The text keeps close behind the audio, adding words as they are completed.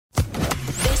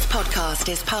podcast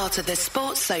is part of the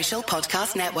Sports Social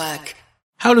Podcast Network.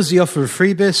 How does the offer of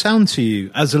free beer sound to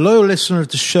you? As a loyal listener of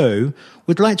the show,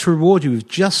 we'd like to reward you with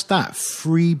just that,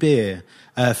 free beer.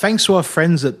 Thanks to our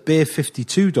friends at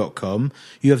beer52.com,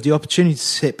 you have the opportunity to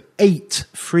sip 8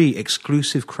 free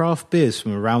exclusive craft beers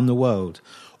from around the world.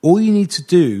 All you need to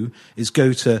do is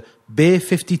go to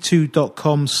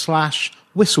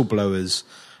beer52.com/whistleblowers,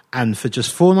 and for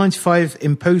just $4.95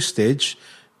 in postage,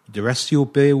 the rest of your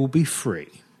beer will be free.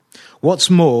 What's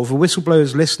more, the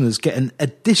Whistleblowers listeners get an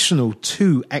additional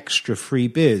 2 extra free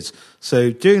beers. So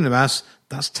doing the maths,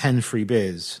 that's 10 free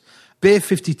beers. Beer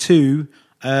 52,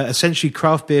 essentially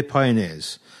craft beer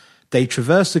pioneers. They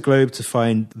traverse the globe to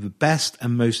find the best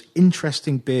and most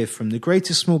interesting beer from the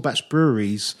greatest small batch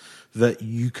breweries that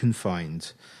you can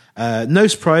find. No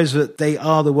surprise that they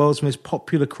are the world's most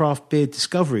popular craft beer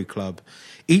discovery club.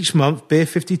 Each month, Beer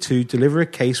 52 deliver a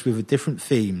case with a different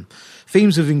theme.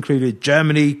 Themes have included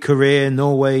Germany, Korea,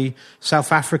 Norway,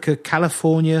 South Africa,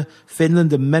 California,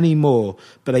 Finland, and many more,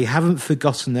 but they haven't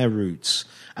forgotten their roots.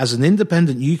 As an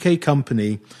independent UK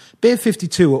company, Beer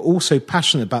 52 are also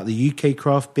passionate about the UK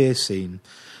craft beer scene.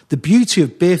 The beauty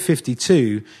of Beer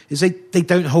 52 is they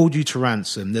don't hold you to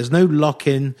ransom. There's no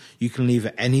lock-in. You can leave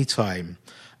at any time.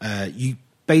 You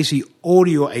basically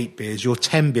order your 8 beers, your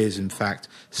 10 beers in fact,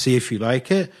 see if you like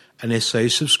it, and if so,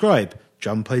 subscribe.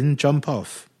 Jump in, jump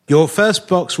off. Your first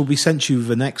box will be sent to you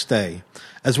the next day.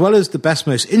 As well as the best,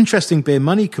 most interesting beer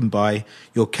money can buy,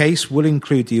 your case will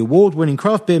include the award-winning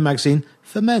craft beer magazine,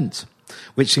 Ferment,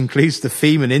 which includes the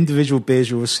theme and individual beers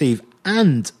you'll receive,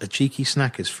 and a cheeky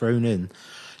snack is thrown in.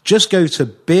 Just go to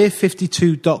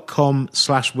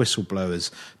beer52.com/whistleblowers.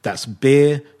 That's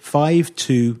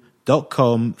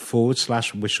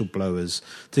beer52.com/whistleblowers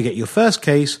to get your first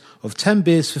case of 10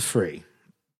 beers for free.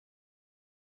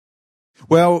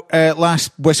 Well,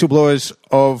 last Whistleblowers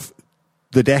of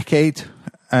the decade.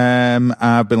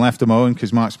 I've been left alone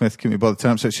because Mark Smith couldn't be bothered to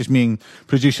turn up, so it's just me and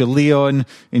producer Leon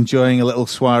enjoying a little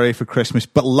soiree for Christmas.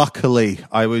 But luckily,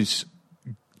 I was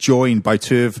joined by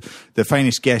 2 of the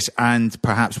finest guests and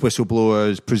perhaps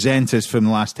Whistleblowers presenters from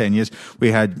the last 10 years. We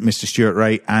had Mr. Stuart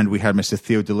Wright and we had Mr.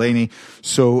 Theo Delaney.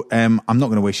 So I'm not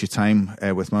going to waste your time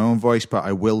with my own voice, but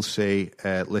I will say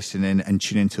listen in and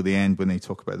tune in till the end when they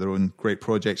talk about their own great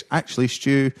projects. Actually,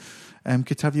 Stu,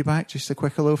 good to have you back. Just a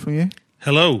quick hello from you.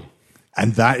 Hello.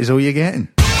 And that is all you're getting.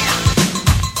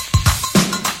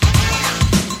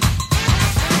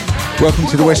 Welcome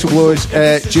to the Whistleblowers.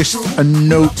 Just a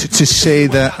note to say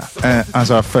that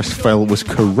as our first file was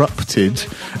corrupted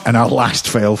and our last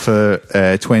file for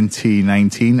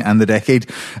 2019 and the decade,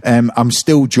 I'm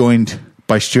still joined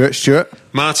by Stuart. Stuart?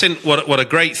 Martin, what a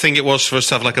great thing it was for us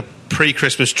to have like a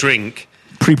pre-Christmas drink.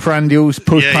 Pre-prandials,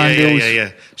 post-prandials.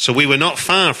 Yeah. So we were not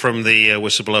far from the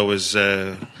Whistleblowers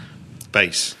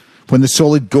base. When the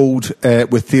solid gold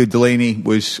with Theo Delaney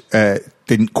was...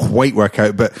 didn't quite work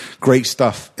out, but great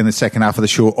stuff in the second half of the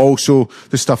show. Also,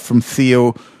 the stuff from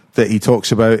Theo that he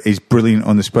talks about is brilliant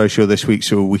on the Spurs show this week,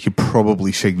 so we could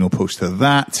probably signal post to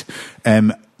that.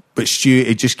 But Stu,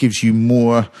 it just gives you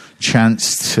more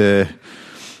chance to...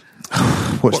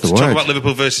 What's the word? Talk about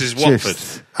Liverpool versus Watford.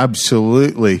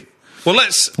 Absolutely. Well,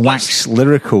 let's wax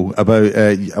lyrical about.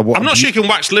 I'm not sure you can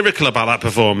wax lyrical about that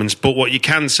performance, but what you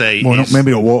can say, well,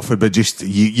 maybe not Watford, but just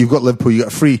you've got Liverpool. You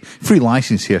got a free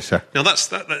license here, sir. Now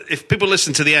that. If people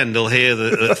listen to the end, they'll hear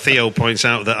that Theo points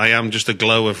out that I am just a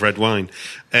glow of red wine,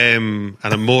 and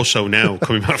I'm more so now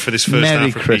coming back for this first half.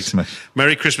 Merry Christmas.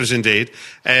 Merry Christmas indeed.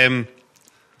 But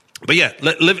yeah,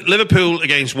 Liverpool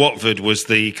against Watford was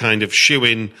the kind of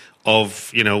shoe-in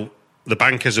of the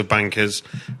bankers of bankers,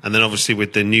 and then obviously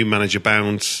with the new manager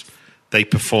Bounce, they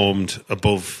performed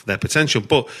above their potential.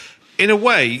 But in a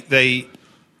way, they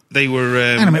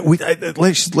were. Hang on a minute,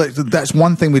 let's that's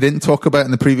one thing we didn't talk about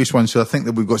in the previous one, so I think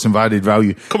that we've got some added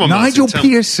value. Come on, Nigel Martin,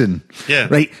 Pearson, yeah,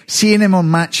 right. Seeing him on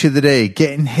Match of the Day,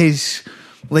 getting his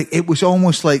it was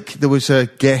almost like there was a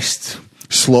guest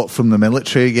slot from the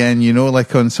military again,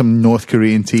 like on some North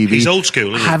Korean TV. He's old school,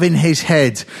 isn't he? Having his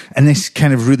head and this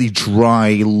kind of really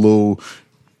dry, low,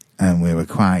 and we were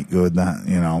quite good, that,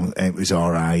 it was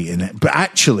all right. But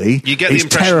actually, you get the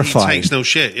impression terrifying. He takes no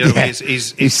shit.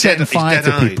 He's setting fire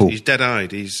to people. He's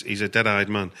dead-eyed. He's a dead-eyed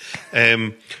man.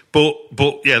 But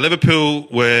yeah, Liverpool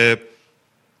were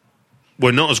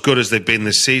not as good as they've been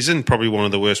this season. Probably one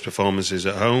of the worst performances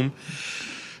at home.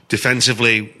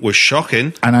 Defensively was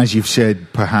shocking. And as you've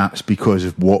said, perhaps because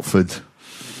of Watford.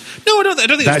 No, I don't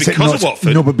think it's because of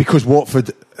Watford. No, but because Watford,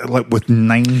 with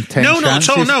 9-10 chances. No, not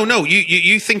at all. No.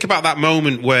 You think about that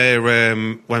moment where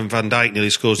when Van Dijk nearly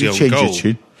scores the own goal.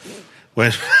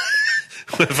 When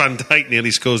Van Dijk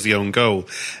nearly scores the own goal.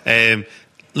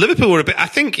 Liverpool were a bit. I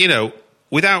think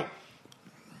without.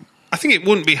 I think it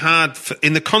wouldn't be hard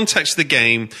in the context of the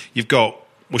game.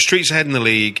 We're streets ahead in the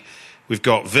league. We've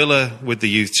got Villa with the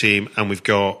youth team, and we've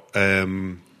got.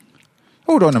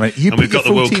 Hold on a minute. You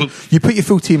put your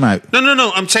full team out.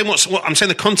 No. I'm saying I'm saying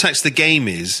the context of the game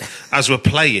is, as we're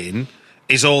playing,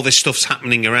 is all this stuff's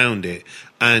happening around it,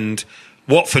 and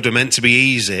Watford are meant to be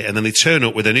easy, and then they turn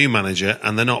up with a new manager,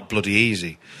 and they're not bloody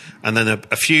easy, and then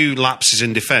a few lapses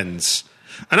in defence,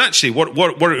 and actually, what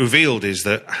it revealed is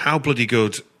that how bloody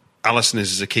good Alisson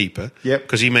is as a keeper,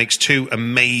 because he makes 2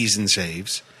 amazing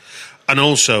saves. And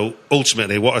also,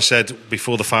 ultimately, what I said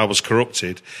before the file was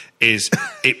corrupted is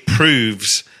it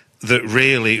proves that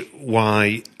really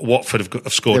why Watford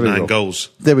have scored 9 goals.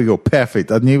 There we go.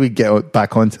 Perfect. I knew we'd get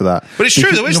back onto that. But it's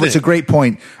true, though, isn't it? It's a great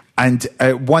point. And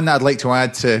one that I'd like to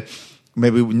add to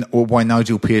maybe why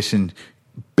Nigel Pearson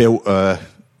built a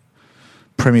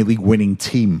Premier League winning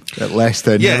team at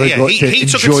Leicester. Never got to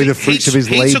enjoy the fruits of his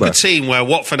labour. He took a team where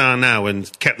Watford are now and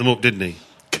kept them up, didn't he?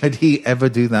 Could he ever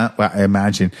do that? Well, I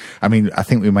imagine. I mean, I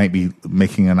think we might be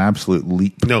making an absolute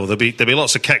leap. No, there'll be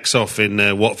lots of kecks off in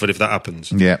Watford if that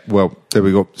happens. Yeah, well, there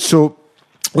we go. So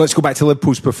let's go back to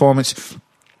Liverpool's performance.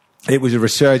 It was a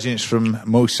resurgence from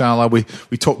Mo Salah. We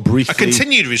talked briefly. A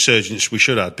continued resurgence, we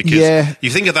should add, because you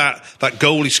think of that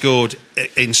goal he scored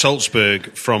in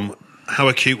Salzburg from how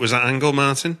acute was that angle,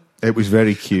 Martin? It was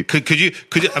very cute. Could you?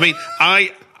 I mean,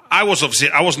 I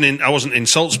wasn't in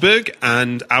Salzburg,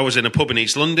 and I was in a pub in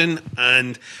East London,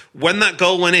 and when that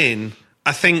goal went in,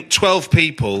 I think 12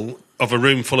 people of a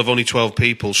room full of only 12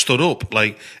 people stood up.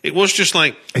 Like, it was just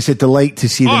like, it's a delight to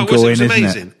see them go in, isn't it? It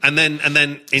was amazing. And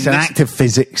then it's an act of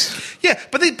physics. Yeah,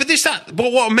 but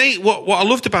what I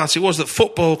loved about it was that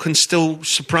football can still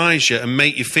surprise you and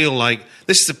make you feel like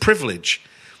this is a privilege.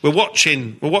 We're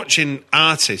watching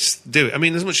artists do it. I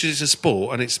mean, as much as it's a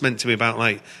sport and it's meant to be about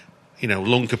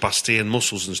lung capacity and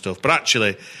muscles and stuff, but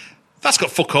actually that's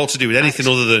got fuck all to do with anything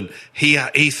other than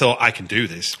he thought I can do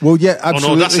this. Well, yeah, absolutely.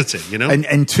 On audacity,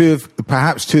 And two of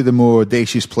the more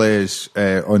audacious players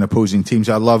on opposing teams.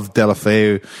 I love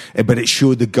Deulofeu, but it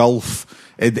showed the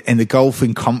gulf and the gulf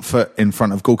in comfort in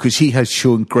front of goal, because he has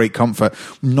shown great comfort,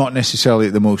 not necessarily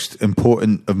at the most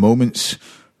important of moments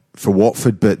for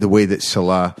Watford, but the way that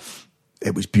Salah.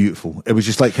 It was beautiful. It was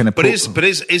just like kind of. But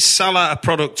is Salah a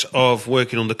product of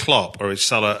working under Klopp, or is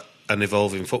Salah an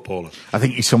evolving footballer? I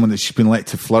think he's someone that's been let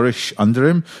to flourish under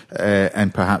him,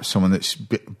 and perhaps someone that's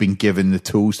been given the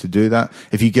tools to do that.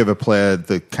 If you give a player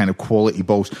the kind of quality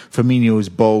balls, Firmino's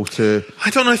ball to. I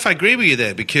don't know if I agree with you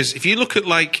there, because if you look at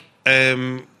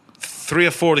 3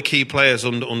 or 4 of the key players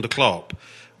under Klopp,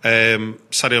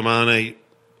 Sadio Mane,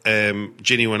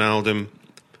 Gini Wijnaldum,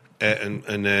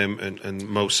 and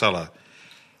Mo Salah.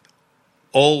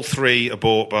 All 3 are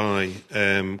bought by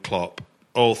Klopp.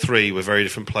 All 3 were very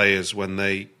different players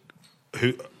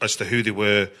as to who they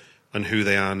were and who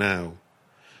they are now.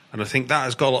 And I think that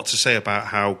has got a lot to say about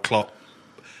how Klopp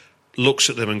looks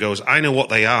at them and goes, I know what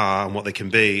they are and what they can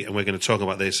be, and we're going to talk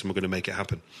about this and we're going to make it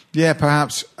happen. Yeah,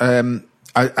 perhaps.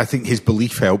 I think his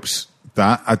belief helps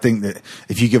that. I think that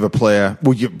if you give a player...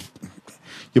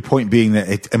 Your point being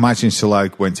that imagine Salah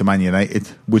went to Man United,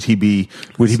 would he be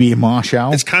a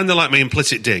Martial? It's kind of like my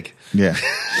implicit dig. Yeah,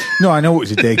 no, I know it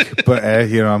was a dig, but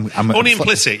I'm only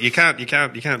implicit. You can't do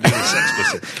this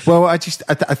explicit. Well, I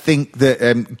think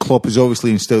that Klopp has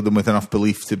obviously instilled them with enough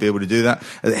belief to be able to do that.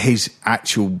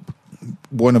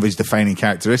 One of his defining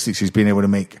characteristics is being able to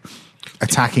make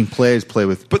attacking players play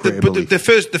with. But the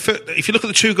first, if you look at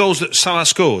the 2 goals that Salah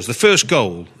scores, the first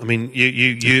goal, I mean,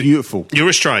 you beautiful. You're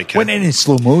a striker. Went in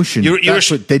slow motion.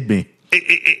 That's what did me.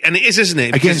 And it is, isn't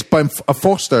it? Against a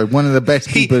Foster, one of the best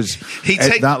keepers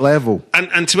at that level.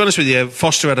 And to be honest with you,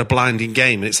 Foster had a blinding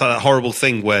game. It's like that horrible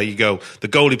thing where you go, the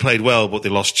goalie played well, but they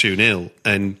lost 2-0.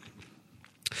 And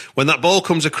when that ball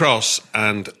comes across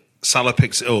and Salah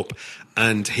picks it up,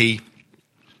 and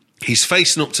he's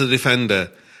facing up to the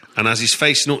defender. And as he's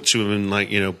facing up to him,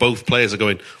 and both players are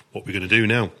going, "What are we going to do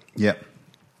now?" Yeah,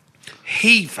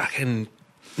 he fucking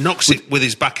knocks it with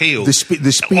his back heel the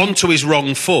speed onto his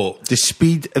wrong foot. The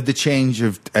speed of the change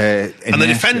of and the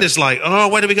defender's like, "Oh,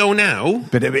 where do we go now?"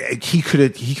 But he could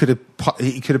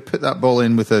have put that ball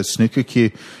in with a snooker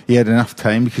cue. He had enough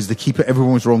time because the keeper,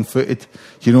 everyone was wrong footed.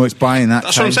 It's buying that.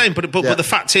 That's time. what I'm saying. But the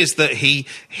fact is that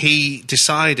he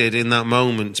decided in that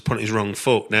moment to put his wrong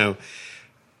foot. Now,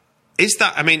 is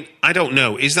that? I mean, I don't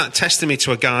know. Is that testimony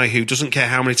to a guy who doesn't care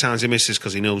how many times he misses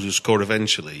because he knows he'll score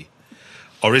eventually?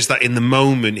 or is that in the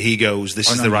moment he goes,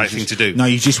 this is the right thing to do? No,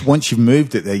 you just, once you've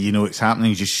moved it there, you know it's happening,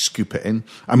 you just scoop it in.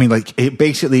 I mean, like, he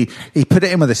put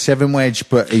it in with a 7 wedge,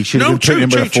 but he should have been putting it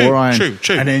in with a 4 iron.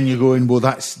 True. And then you're going, well,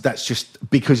 that's just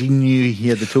because he knew he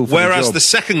had the tool for Whereas the job. the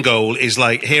second goal is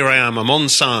like, here I am, I'm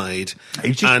onside.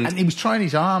 And he was trying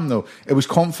his arm, though. It was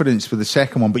confidence for the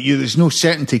second one, but there's no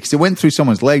certainty because it went through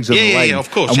someone's legs on the line. Yeah,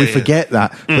 of course. And we forget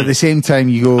that. But at the same time,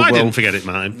 you go, I didn't forget it,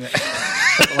 Martin.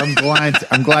 Well,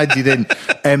 I'm glad you didn't.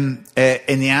 In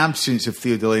the absence of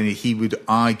Theo Delaney, he would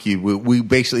argue. We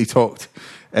basically talked.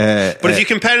 But if you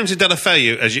compare him to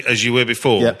Deulofeu, as you were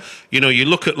before, Yep. you know, you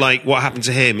look at like what happened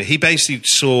to him. He basically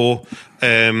saw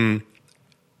Alisson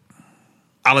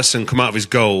come out of his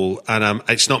goal, and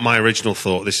it's not my original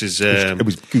thought. This is it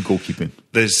was good goalkeeping.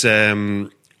 There's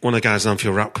one of the guys on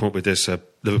Anfield Rap come up with this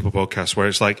Liverpool podcast where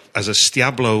it's like as a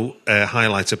Stiablo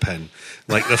highlighter pen,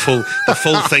 like the full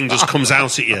thing just comes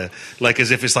out at you, like as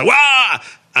if it's like wah,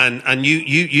 and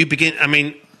you begin. I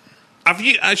mean, have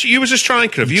you as a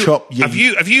striker? Have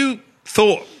you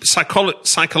thought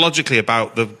psychologically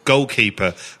about the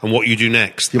goalkeeper and what you do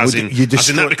next? Yeah, as in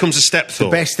that becomes a step thought.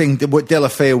 The best thing, what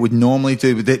Deulofeu would normally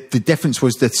do, the difference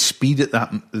was the speed at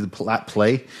that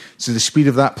play. So the speed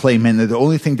of that play meant that the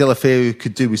only thing Deulofeu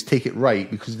could do was take it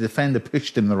right because the defender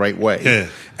pushed him the right way. Yeah.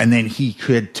 And then he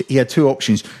had 2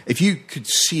 options. If you could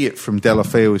see it from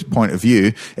Deulofeu's point of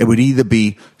view, it would either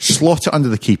be slot it under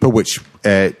the keeper, which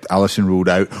Alisson ruled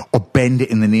out, or bend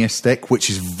it in the near stick, which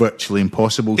is virtually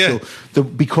impossible. Yeah. So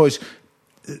because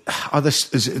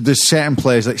there's certain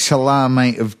players like Salah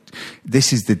might have.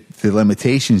 This is the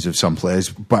limitations of some players,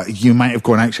 but you might have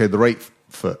gone outside the right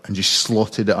foot and just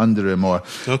slotted it under him, or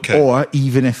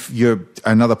even if you're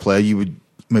another player, you would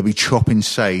maybe chop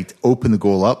inside, open the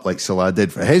goal up like Salah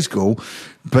did for his goal.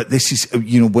 But this is,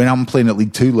 when I'm playing at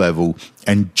League 2 level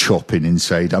and chopping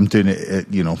inside, I'm doing it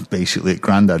at, basically at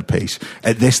grandad pace.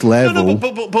 At this level... No,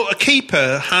 but a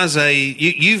keeper has a...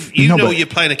 you're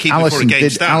playing a keeper Alisson before a game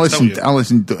starts, don't you?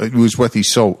 Alisson was worth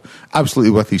his salt.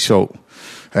 Absolutely worth his salt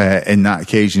in that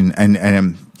occasion.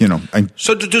 And.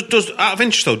 So does out of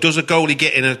interest, though, does a goalie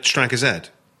get in a striker's head?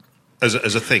 As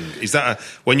a thing, is that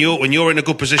when you're in a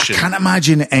good position? I can't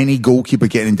imagine any goalkeeper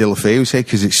getting in Deulofeu's head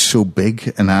because it's so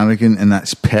big and arrogant, and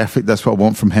that's perfect. That's what I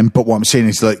want from him. But what I'm saying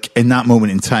is, like, in that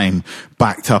moment in time,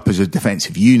 backed up as a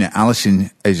defensive unit, Alisson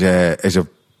is a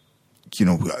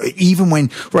even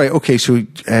when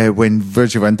when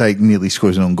Virgil van Dijk nearly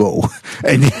scores an own goal,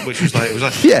 and which was like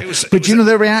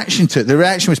the reaction to it. The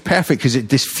reaction was perfect because it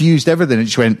diffused everything. It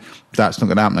just went, that's not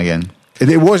going to happen again.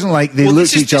 It wasn't like they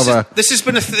looked at each other. This has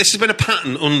been a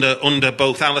pattern under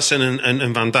both Alisson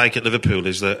and Van Dijk at Liverpool.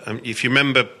 Is that if you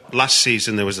remember last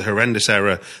season there was a horrendous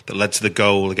error that led to the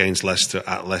goal against Leicester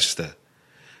at Leicester,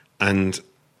 and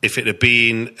if it had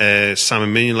been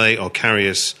Simon Mignolet or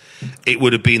Karius, it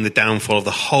would have been the downfall of the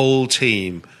whole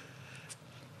team.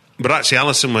 But actually,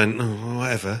 Alisson went, oh,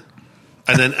 whatever.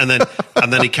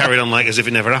 And then he carried on like as if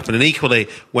it never happened. And equally,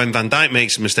 when Van Dijk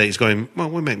makes a mistake, he's going, well,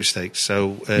 we make mistakes,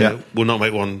 so we'll not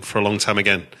make one for a long time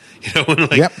again.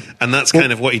 And that's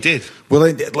kind of what he did. Well,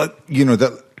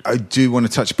 that I do want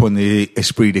to touch upon the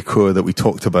esprit de corps that we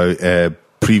talked about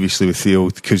previously with Theo,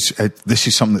 because this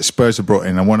is something that Spurs have brought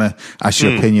in. I want to ask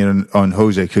your opinion on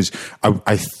Jose, because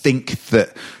I think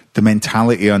that the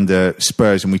mentality under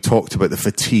Spurs, and we talked about the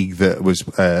fatigue that was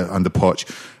under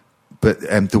Poch, but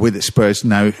the way that Spurs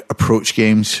now approach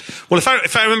games. Well,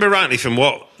 if I remember rightly from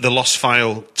what the Lost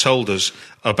File told us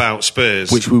about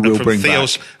Spurs, which we will bring back,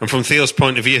 and from Theo's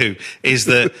point of view, is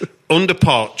that under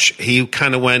Poch, he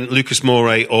kind of went Lucas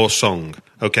Moura or Song.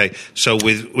 Okay, so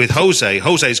with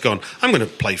Jose's gone, I'm going to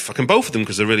play fucking both of them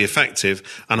because they're really effective,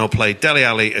 and I'll play Dele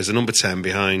Alli as a number 10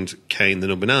 behind Kane, the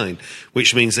number 9,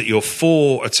 which means that your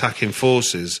 4 attacking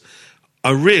forces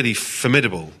are really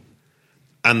formidable.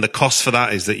 And the cost for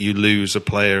that is that you lose a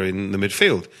player in the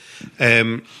midfield.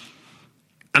 And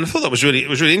I thought it was really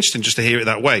interesting just to hear it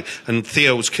that way. And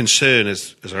Theo's concern,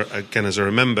 as I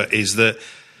remember, is that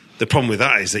the problem with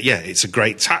that is that, it's a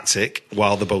great tactic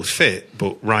while they're both fit,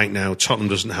 but right now Tottenham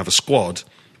doesn't have a squad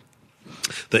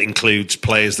that includes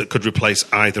players that could replace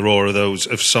either or of those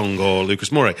of Song or Lucas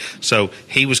Moura. So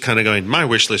he was kind of going, my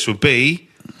wish list would be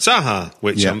Zaha,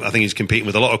 which I think he's competing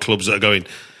with a lot of clubs that are going,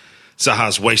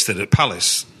 Zaha's wasted at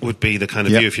Palace, would be the kind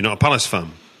of view if you're not a Palace fan.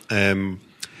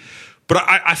 But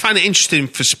I find it interesting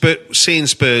for seeing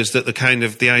Spurs that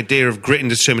the idea of grit and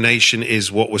determination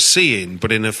is what we're seeing,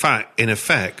 but in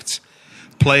effect,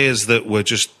 players that were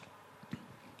just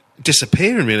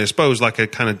disappearing, really, I suppose, like a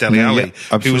kind of Dele Alli,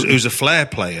 who's a flair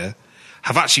player,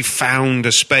 have actually found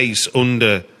a space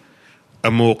under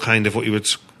a more kind of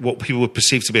what people would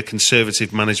perceive to be a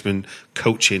conservative management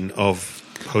coaching of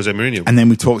Jose Mourinho. And then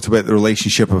we talked about the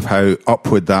relationship of how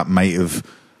upward that might have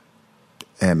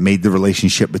made the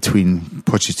relationship between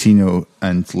Pochettino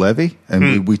and Levy.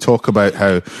 And we talk about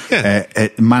how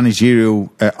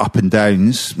managerial up and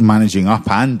downs, managing up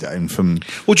and down from...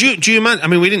 Well, do you imagine... I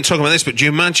mean, we didn't talk about this, but do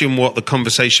you imagine what the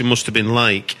conversation must have been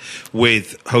like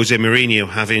with Jose Mourinho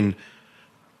having...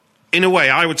 In a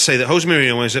way, I would say that Jose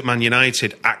Mourinho, when he was at Man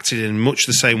United, acted in much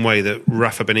the same way that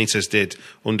Rafa Benitez did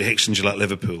under Hickson at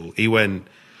Liverpool. He went,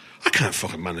 I can't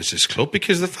fucking manage this club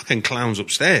because the fucking clowns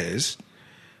upstairs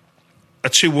are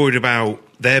too worried about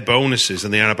their bonuses than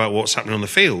they are about what's happening on the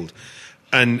field.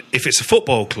 And if it's a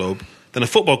football club, then a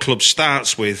football club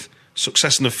starts with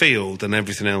success in the field and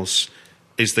everything else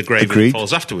is the gravy that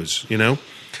falls afterwards, you know?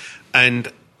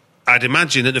 And I'd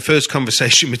imagine that the first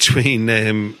conversation between,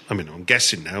 I'm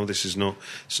guessing now, it's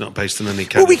not based on any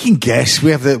kind we can guess. We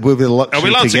have the luxury Are we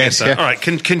allowed to guess, that? All right,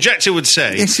 conjecture would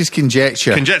say... This is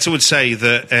conjecture. Conjecture would say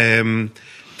that...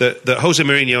 That Jose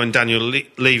Mourinho and Daniel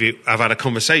Levy have had a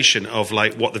conversation of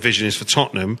like what the vision is for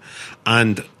Tottenham,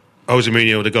 and Jose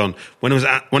Mourinho would have gone, when I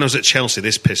was at Chelsea,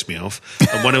 this pissed me off,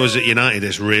 and when I was at United,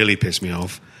 this really pissed me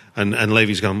off, and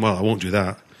Levy's gone, well, I won't do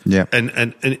that,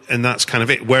 and that's kind of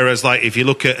it. Whereas like if you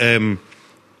look at in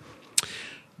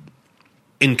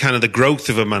kind of the growth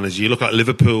of a manager, you look at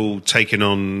Liverpool taking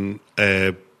on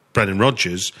Brendan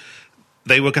Rodgers.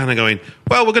 They were kind of going,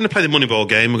 well, we're going to play the Moneyball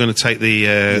game. We're going to take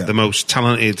the most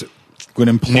talented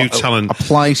new talent.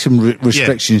 Apply some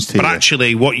restrictions to But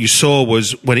actually, what you saw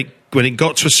was when it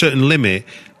got to a certain limit,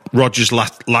 Rodgers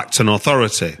lacked an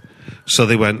authority. So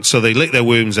they licked their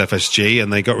wounds, FSG,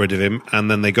 and they got rid of him,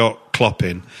 and then they got Klopp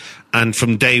in. And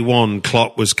from day one,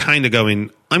 Klopp was kind of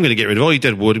going, I'm going to get rid of all you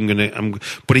dead wood.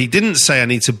 But he didn't say I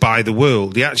need to buy the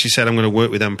world. He actually said I'm going to work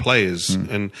with them players,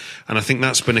 and I think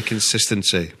that's been a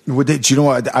consistency. Well, do you know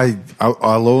what?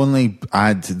 I'll only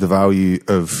add the value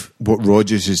of what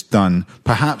Rodgers has done,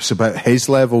 perhaps about his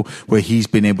level, where he's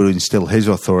been able to instill his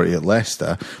authority at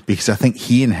Leicester, because I think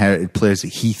he inherited players that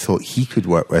he thought he could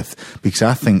work with. Because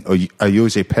I think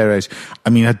Jose Perez. I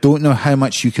mean, I don't know how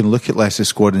much you can look at Leicester's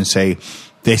squad and say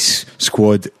this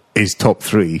squad is top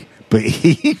three. But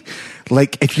he,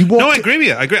 like, if you want... No, I agree with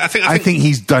you. I think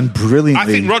he's done brilliantly. I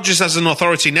think Rodgers has an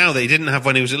authority now that he didn't have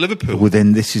when he was at Liverpool. Well,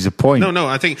 then this is a point. No,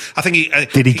 I think he...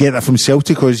 Did he get that from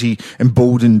Celtic, or is he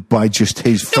emboldened by just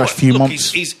his first few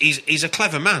months? He's a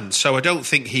clever man, so I don't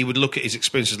think he would look at his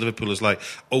experience at Liverpool as like,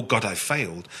 oh God, I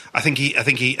failed. I think he's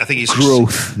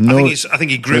growth. I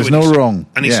think he grew. There's no wrong,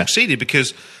 and he succeeded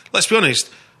because, let's be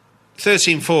honest.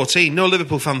 13-14, no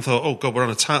Liverpool fan thought, oh God, we're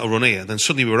on a title run here. Then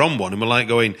suddenly we were on one and we're like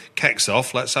going, keks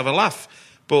off, let's have a laugh.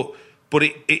 But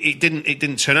it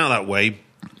didn't turn out that way.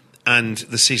 And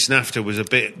the season after was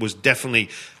definitely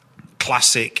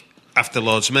classic after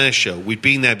Lord's Mayor show. We'd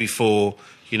been there before,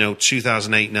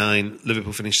 2008-9,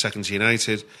 Liverpool finished second to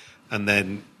United, and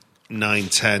then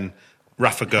 9-10,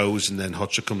 Rafa goes and then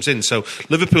Hodgson comes in. So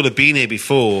Liverpool had been here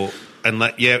before, and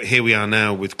here we are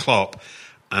now with Klopp,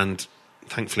 and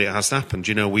thankfully it has happened.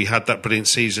 We had that brilliant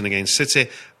season against City,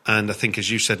 and I think,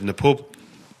 as you said in the pub,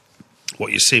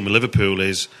 what you're seeing with Liverpool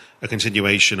is a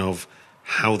continuation of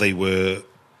how they were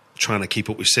trying to keep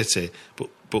up with City, but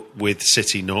with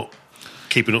City not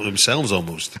keeping up themselves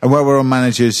almost. And while we're on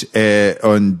managers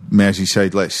on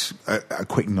Merseyside, let's a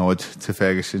quick nod to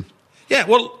Ferguson. Yeah,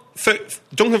 well,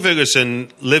 Duncan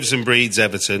Ferguson lives and breathes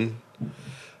Everton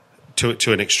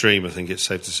to an extreme, I think it's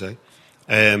safe to say.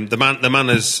 The man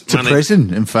is to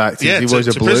prison. In fact, yeah, he was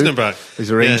a blue. Prison back. As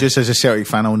a Rangers, as a Celtic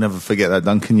fan, I'll never forget that.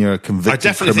 Duncan, you're a convicted. I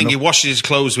definitely criminal. think he washes his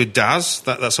clothes with Daz.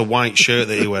 That's a white shirt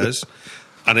that he wears,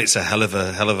 and it's a hell of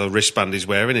a wristband he's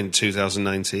wearing in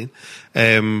 2019.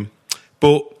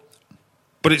 But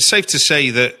it's safe to say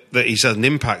that he's had an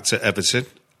impact at Everton,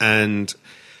 and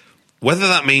whether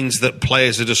that means that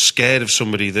players are just scared of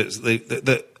somebody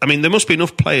that I mean, there must be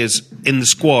enough players in the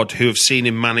squad who have seen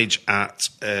him manage at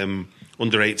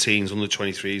under 18s, under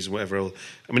 23s, whatever else.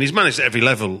 I mean, he's managed at every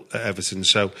level at Everton,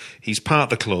 so he's part of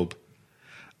the club.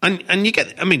 And you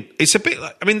get, I mean, it's a bit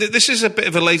like, I mean, this is a bit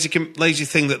of a lazy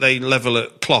thing that they level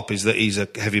at Klopp, is that he's a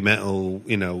heavy metal,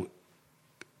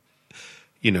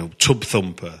 tub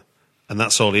thumper. And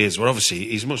that's all he is. Well, obviously,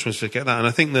 he's much more forget that. And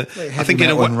I think that... I think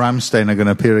and Ramstein are going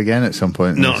to appear again at some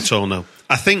point. Not at all, no.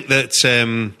 I think that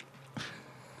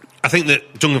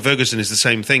Duncan Ferguson is the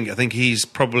same thing. I think he's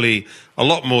probably a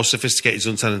lot more sophisticated to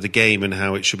understand the game and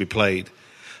how it should be played.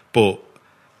 But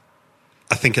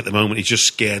I think at the moment he's just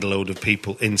scared a load of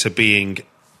people into being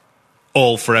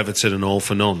all for Everton and all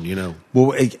for none,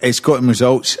 Well, it's got him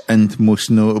results, and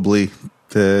most notably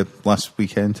the last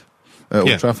weekend at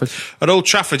Old Trafford. At Old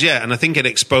Trafford, yeah, and I think it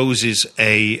exposes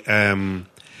a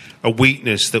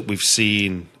weakness that we've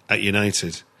seen at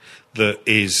United. That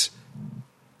is,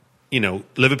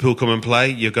 Liverpool come and play,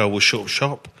 you go, we'll shut up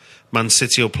shop. Man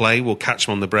City will play, we'll catch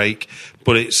them on the break.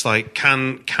 But it's like,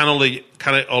 can Ole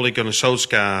Gunnar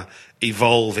Solskjaer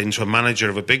evolve into a manager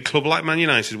of a big club like Man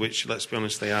United, which, let's be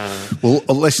honest, they are? Well,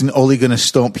 listen, Ole, going to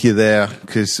stop you there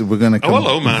because we're going to come,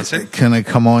 hello, Martin. Can I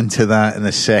come on to that in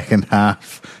the second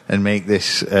half and make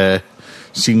this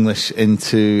seamless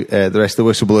into the rest of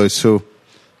the Whistleblowers? So,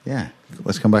 yeah,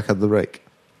 let's come back at the break.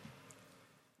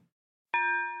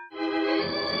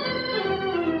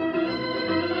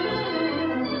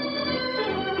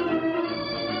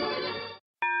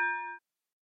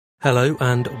 Hello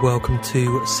and welcome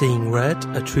to Seeing Red,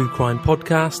 a true crime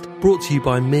podcast brought to you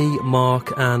by me,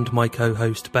 Mark, and my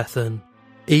co-host Bethan.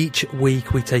 Each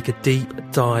week we take a deep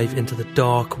dive into the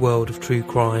dark world of true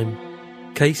crime.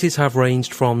 Cases have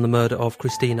ranged from the murder of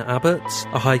Christina Abbott,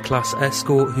 a high-class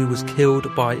escort who was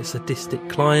killed by a sadistic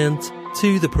client,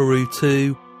 to the Peru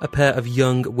 2, a pair of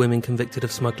young women convicted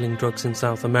of smuggling drugs in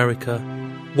South America.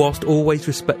 Whilst always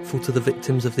respectful to the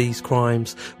victims of these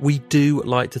crimes, we do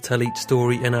like to tell each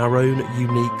story in our own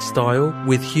unique style,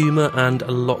 with humour and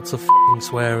lots of f***ing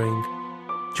swearing.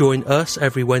 Join us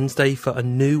every Wednesday for a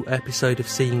new episode of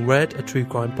Seeing Red, a true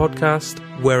crime podcast,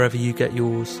 wherever you get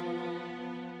yours.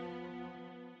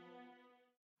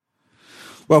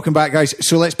 Welcome back, guys.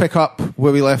 So let's pick up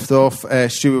where we left off.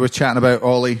 Stu, we were chatting about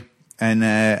Ole and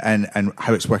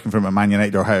how it's working for him at Man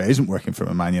United, or how it isn't working for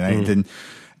him at Man United. And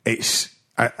it's,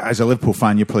 as a Liverpool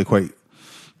fan, you're probably quite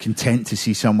content to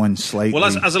see someone slightly... Well,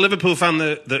 as a Liverpool fan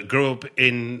that grew up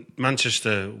in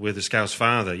Manchester with a Scouse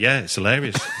father, yeah, it's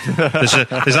hilarious.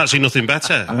 There's actually nothing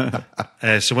better.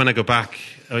 So when I go back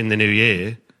in the new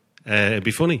year, it'll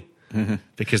be funny,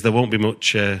 because there won't be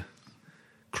much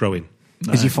crowing.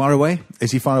 No. Is he far away?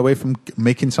 Is he far away from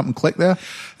making something click there?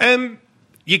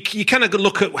 You kind of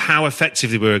look at how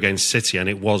effective they were against City, and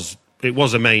it was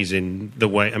amazing the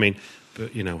way. I mean,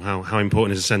 but how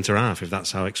important is a centre half if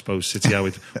that's how exposed City are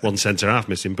with one centre half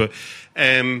missing? But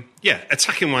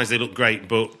attacking wise they look great,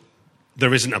 but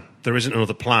there isn't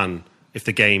another plan if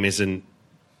the game isn't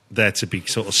there to be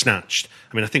sort of snatched.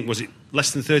 I mean, I think was it less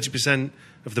than 30%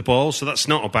 of the ball, so that's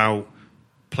not about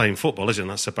playing football, isn't it?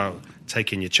 That's about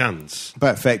taking your chance,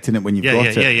 about affecting it when you've got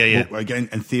it. Yeah. Well, again,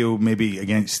 and Theo maybe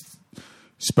against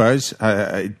Spurs,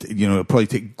 probably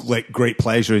take great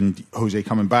pleasure in Jose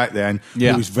coming back there, and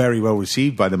he was very well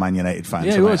received by the Man United fans.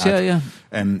 Yeah, he was. Yeah.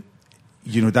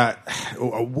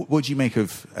 What do you make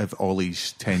of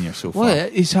Ole's tenure so far? Well,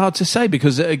 it's hard to say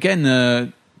because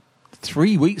again,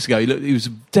 3 weeks ago he was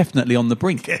definitely on the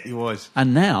brink. Yeah, he was,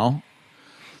 and now,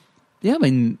 I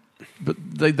mean. But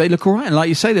they look all right, and like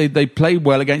you say, they play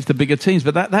well against the bigger teams.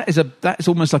 But that is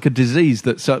almost like a disease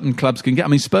that certain clubs can get. I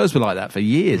mean, Spurs were like that for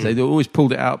years. They always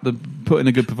pulled it out, put in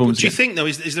a good performance. Do you think though?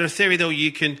 Is there a theory though?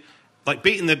 You can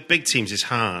beating the big teams is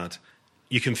hard.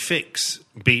 You can fix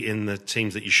beating the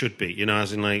teams that you should beat.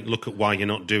 As in look at why you're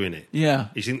not doing it. Yeah.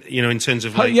 In terms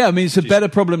of I mean, it's a better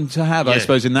problem to have, I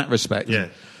suppose, in that respect. Yeah.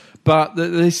 But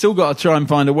they still got to try and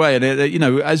find a way. And,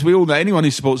 as we all know, anyone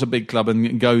who supports a big club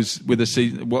and goes with a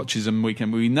season, watches them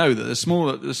weekend, we know that the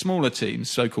smaller teams,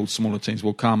 so-called smaller teams,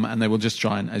 will come and they will just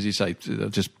try and, as you say, they'll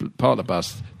just part of the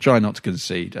bus, try not to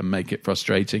concede and make it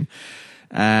frustrating.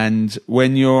 And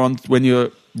when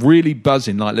you're really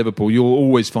buzzing like Liverpool, you'll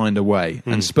always find a way.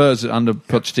 And Spurs under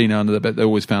Pochettino, under the bed, they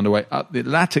always found a way. The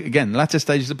latter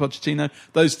stages of Pochettino,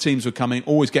 those teams were coming,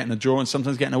 always getting a draw and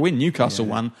sometimes getting a win. Newcastle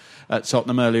won at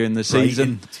Tottenham earlier in the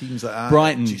season. Teams like that.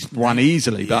 Brighton won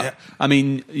easily, but I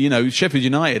mean, Sheffield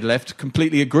United left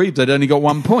completely aggrieved they'd only got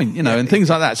 1 point, and things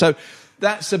like that. So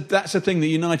that's a thing that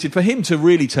United, for him to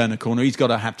really turn a corner, he's got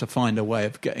to have to find a way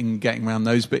of getting around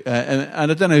those big. And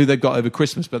I don't know who they've got over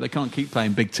Christmas, but they can't keep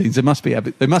playing big teams. They must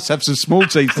have some small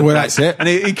teams. Well, that's it. And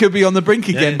he could be on the brink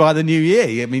again by the new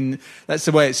year. I mean, that's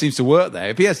the way it seems to work there.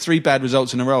 If he has 3 bad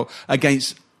results in a row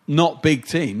against not big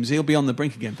teams, he'll be on the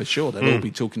brink again for sure. They'll all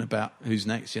be talking about who's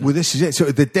next. Well, this is it. So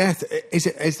the death,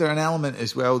 is there an element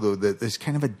as well, though, that there's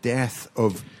kind of a death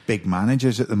of big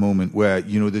managers at the moment where,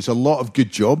 there's a lot of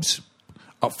good jobs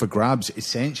up for grabs,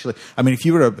 essentially. I mean, if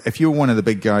you were one of the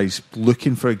big guys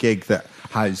looking for a gig that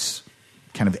has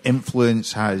kind of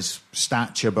influence, has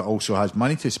stature, but also has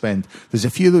money to spend, there's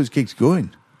a few of those gigs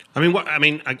going.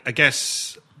 I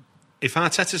guess if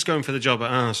Arteta's going for the job at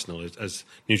Arsenal, as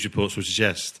news reports would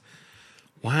suggest,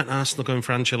 why aren't Arsenal going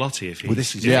for Ancelotti if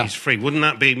he's, Yeah. he's free? Wouldn't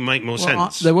that make more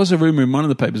sense? There was a rumour in one of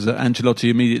the papers that Ancelotti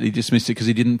immediately dismissed it because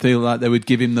he didn't feel like they would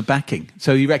give him the backing.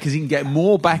 So he reckons he can get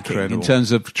more backing Incredible. in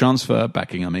terms of transfer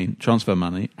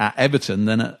money at Everton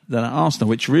than at Arsenal,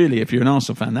 which really, if you're an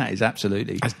Arsenal fan, that is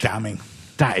absolutely... That's damning.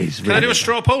 That is Can I really... do a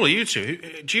straw poll of you two?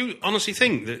 Do you honestly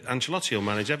think that Ancelotti will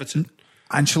manage Everton?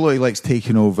 Ancelotti likes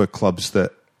taking over clubs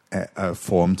that are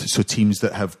formed, so teams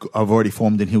that have already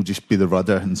formed, and he'll just be the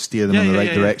rudder and steer them in the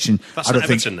right direction. That's I don't not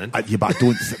think, Everton, then. But I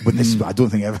don't. But this, I don't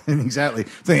think Everton exactly. I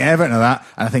think Everton are that,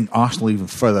 and I think Arsenal even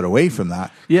further away from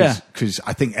that. Yeah. because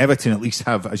I think Everton at least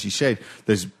have, as you said,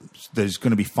 there's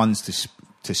going to be funds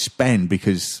to spend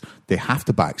because they have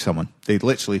to back someone. They've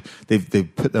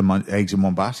put their eggs in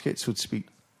one basket, so to speak.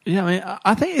 Yeah, I mean,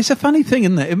 I think it's a funny thing,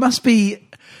 isn't it? It must be...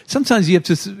 Sometimes you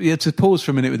have to pause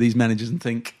for a minute with these managers and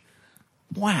think,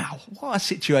 wow, what a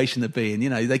situation to be in. You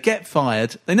know, they get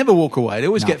fired. They never walk away. They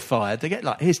always get fired. They get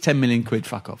like, here's 10 million quid,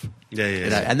 fuck off. Yeah. You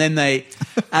know, and then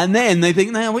they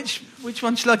think, now which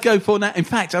one should I go for now? In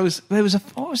fact, what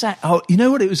was that? Oh, you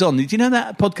know what it was on? Did you know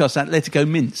that podcast, Atletico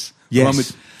Mince?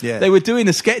 Yes. Yeah. They were doing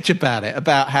a sketch about it,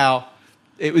 about how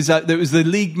it was the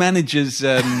league manager's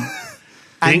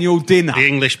annual dinner. The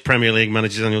English Premier League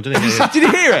manager's annual dinner. Did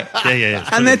you hear it? Yeah.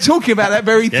 And they're talking about that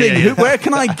very thing. Yeah. Where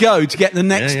can I go to get the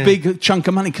next Yeah. big chunk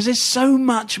of money? Because there's so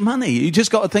much money. You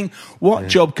just got to think, what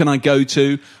job can I go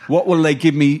to? What will they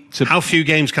give me to... How few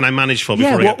games can I manage for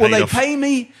before I what get will paid they off? pay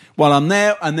me while I'm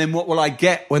there? And then what will I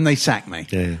get when they sack me?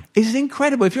 Yeah. It's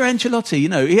incredible. If you're Ancelotti, you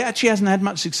know, he actually hasn't had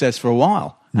much success for a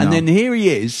while. No. And then here he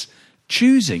is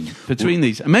choosing between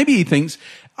these. And maybe he thinks,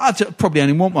 I'd probably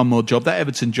only want one more job, that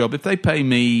Everton job. If they pay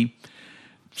me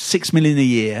 6 million a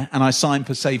year and I sign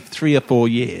for, say, 3 or 4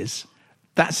 years,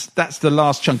 that's the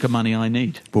last chunk of money I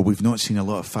need. But we've not seen a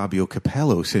lot of Fabio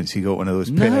Capello since he got one of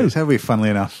those No. pennants, have we? Funnily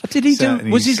enough, Did he do?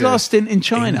 Certainly Was his he's, last stint in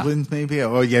China? England, maybe.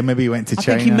 Oh, yeah, maybe he went to I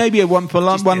China. think he maybe had one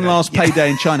last payday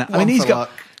in China. I One mean, he's for got luck.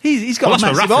 he's got Well, a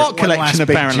that's massive for art Rafa. collection. One last big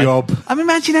Apparently, job. I mean,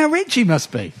 imagine how rich he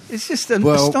must be. It's just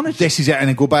astonishing. This is it, and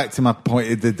I go back to my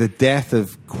point: the death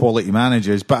of quality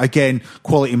managers. But again,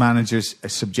 quality managers a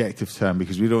subjective term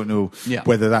because we don't know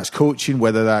whether that's coaching,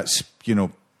 whether that's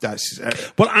that's.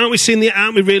 Well, aren't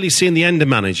we really seeing the end of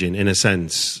managing in a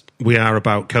sense? We are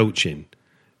about coaching.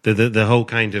 The whole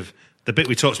kind of the bit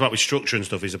we talked about with structure and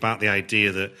stuff is about the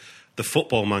idea that the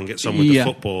football man gets on with the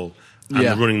football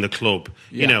and running the club.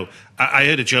 Yeah. You know, I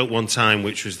heard a joke one time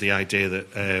which was the idea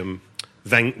that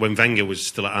when Wenger was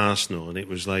still at Arsenal and it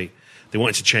was like they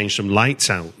wanted to change some lights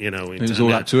out. You know, it was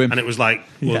all up to him, and it was like,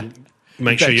 well. Yeah.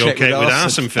 Make sure you're okay with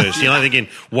Arsene first. You're like thinking,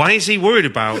 why is he worried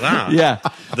about that? Yeah,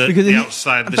 because the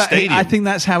outside of the stadium. I think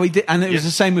that's how he did, and it was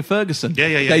the same with Ferguson. Yeah.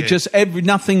 They just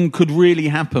nothing could really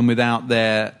happen without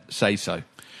their say so.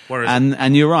 Whereas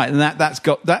And you're right, and that's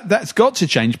got to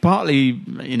change. Partly,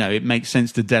 it makes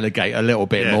sense to delegate a little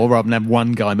bit more rather than have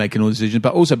one guy making all the decisions,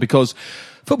 but also because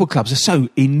football clubs are so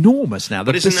enormous now.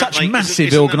 They're such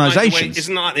massive organisations.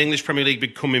 Isn't that like the English Premier League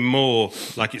becoming more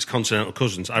like its continental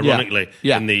cousins? Ironically,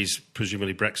 in these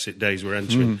presumably Brexit days we're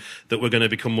entering, that we're going to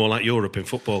become more like Europe in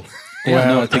football.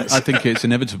 I think it's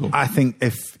inevitable. I think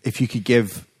if you could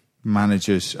give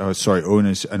owners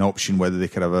an option whether they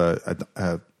could have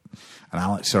an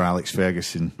Alex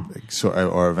Ferguson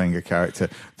or a Wenger character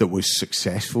that was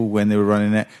successful when they were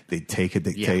running it, they'd take a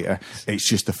dictator. Yeah. It's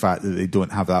just the fact that they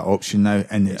don't have that option now,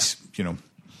 and it's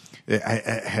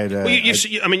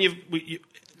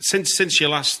since your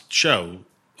last show,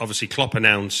 obviously Klopp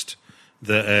announced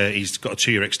that he's got a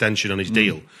 2-year extension on his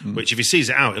deal, which if he sees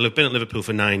it out, he'll have been at Liverpool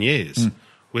for 9 years.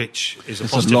 Which is a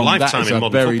positive lifetime in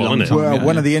modern football, isn't it? Well,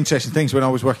 one of the interesting things when I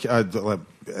was working, I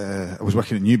was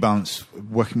working at New Balance,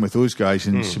 working with those guys,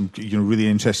 and some really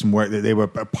interesting work that they were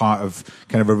a part of,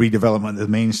 kind of a redevelopment of the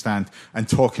main stand, and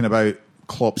talking about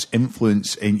Klopp's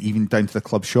influence in even down to the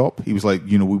club shop. He was like,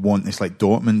 we want this like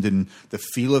Dortmund, and the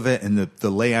feel of it and the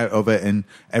layout of it and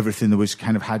everything that was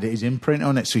kind of had his imprint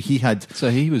on it. So he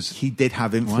did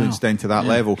have influence down to that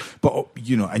level. But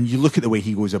and you look at the way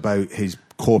he goes about his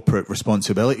corporate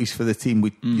responsibilities for the team.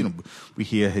 We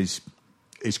hear his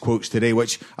quotes today,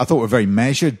 which I thought were very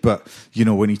measured, but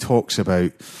when he talks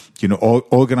about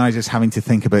organisers having to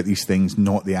think about these things,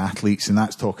 not the athletes, and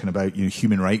that's talking about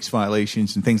human rights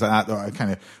violations and things like that are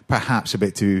kind of perhaps a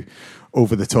bit too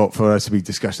over the top for us to be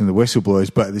discussing the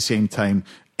whistleblowers, but at the same time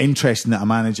interesting that a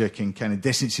manager can kind of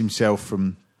distance himself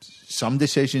from some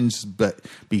decisions but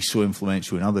be so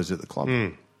influential in others at the club.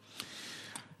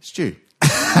 Stu.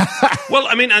 Well,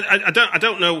 I mean, I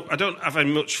don't know. I don't have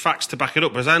any much facts to back it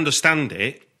up, but as I understand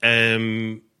it,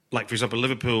 like for example,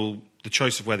 Liverpool, the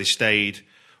choice of where they stayed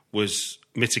was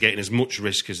mitigating as much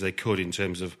risk as they could in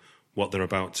terms of what they're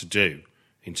about to do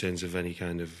in terms of any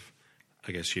kind of,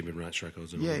 I guess, human rights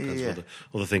records and all kinds of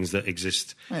other things that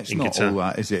exist It's in not Qatar. all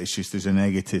that, is it? It's just there's a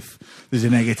negative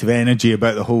energy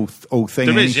about the whole thing.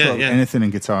 There is, anything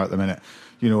in Qatar at the minute,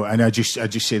 And I just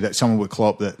say that someone with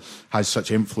Klopp that has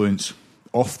such influence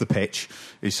off the pitch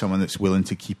is someone that's willing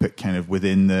to keep it kind of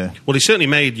within the. Well, he certainly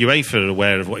made UEFA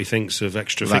aware of what he thinks of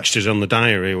extra fixtures on the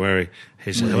diary, where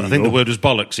I think the word was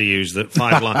bollocks he used, that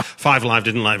Five Live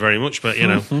didn't like very much, but,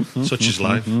 such is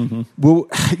life. Well,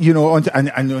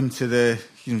 onto the,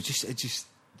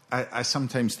 I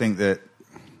sometimes think that,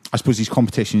 I suppose these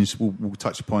competitions, we'll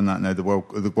touch upon that now, the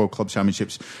World Club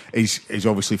Championships is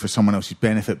obviously for someone else's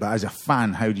benefit, but as a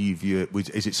fan, how do you view it?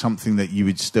 Is it something that you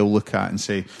would still look at and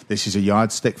say, this is a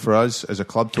yardstick for us as a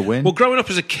club to win? Well, growing up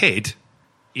as a kid,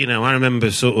 I remember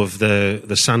sort of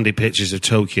the sandy pitches of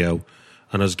Tokyo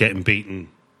and us getting beaten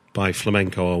by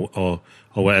Flamenco or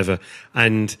whatever,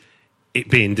 and it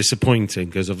being disappointing,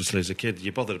 because obviously as a kid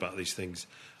you're bothered about these things,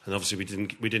 and obviously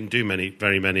we didn't do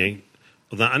very many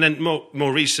of that. And then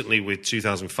more recently with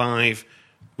 2005,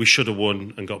 we should have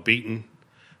won and got beaten.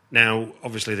 Now,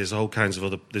 obviously, there's all kinds of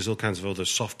other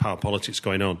soft power politics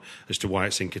going on as to why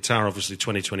it's in Qatar. Obviously,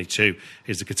 2022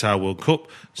 is the Qatar World Cup,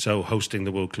 so hosting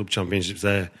the World Club Championships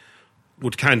there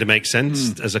would kind of make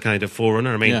sense as a kind of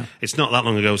forerunner. I mean, It's not that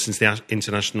long ago since the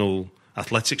International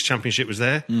Athletics Championship was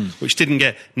there, which didn't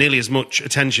get nearly as much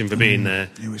attention for being there.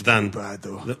 It was than bad,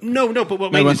 though. No, but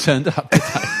what No one turned up.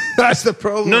 That's the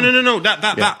problem. No.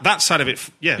 That side of it,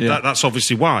 that's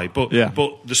obviously why. But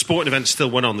the sporting events still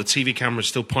went on. The TV cameras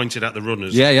still pointed at the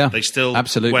runners. Yeah. They still,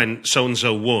 absolutely, when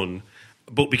so-and-so won.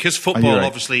 But because football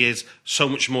obviously is so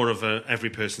much more of a every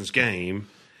person's game,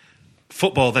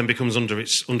 football then becomes under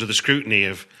the scrutiny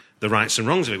of the rights and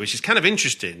wrongs of it, which is kind of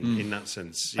interesting in that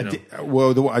sense.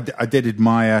 I did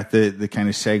admire the kind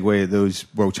of segue of those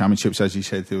World Championships, as you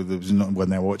said. There was not when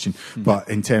they were watching, but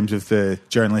in terms of the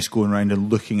journalists going around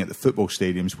and looking at the football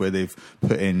stadiums where they've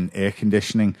put in air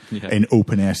conditioning in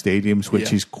open air stadiums,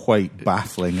 which is quite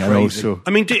baffling. Crazy. And also,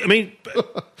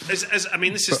 this is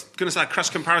going to sound a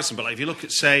crass comparison, but if you look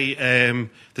at, say,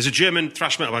 there's a German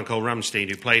thrash metal band called Rammstein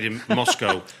who played in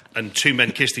Moscow, and two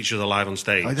men kissed each other live on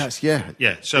stage.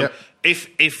 So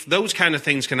if those kind of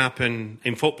things can happen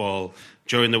in football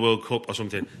during the World Cup or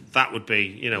something, that would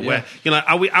be, where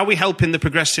are we helping the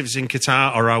progressives in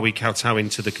Qatar, or are we kowtowing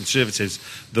to the conservatives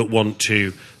that want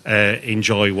to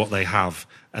enjoy what they have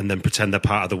and then pretend they're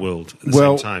part of the world at the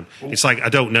same time? It's like, I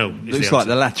don't know. Looks like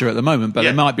the latter at the moment, but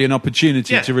there might be an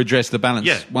opportunity to redress the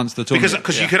balance once the tournament.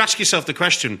 Because you could ask yourself the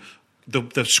question,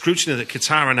 the scrutiny that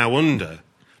Qatar are now under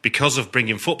because of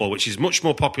bringing football, which is much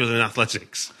more popular than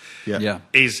athletics,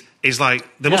 is like,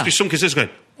 there must be some concerns going,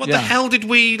 what the hell did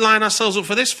we line ourselves up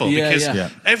for this for? Because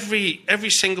every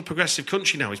single progressive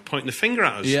country now is pointing the finger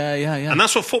at us. And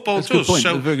that's what football does.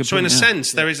 So in a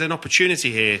sense, there is an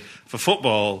opportunity here for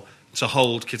football to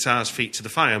hold Qatar's feet to the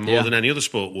fire more than any other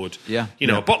sport would.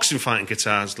 A boxing fight in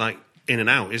Qatar is like in and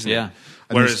out, isn't it?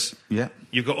 Whereas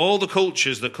you've got all the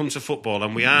cultures that come to football,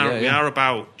 and we are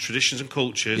about traditions and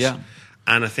cultures.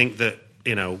 And I think that,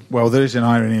 well, there is an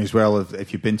irony as well of,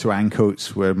 if you've been to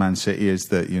Ancoats, where Man City is,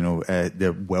 that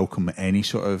they're welcome any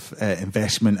sort of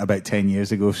investment about 10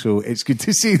 years ago. So it's good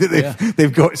to see that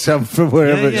they've got some from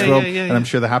wherever it's from, and I'm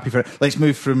sure they're happy for it. Let's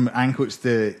move from Ancoats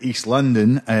to East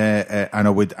London, and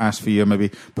I would ask for your maybe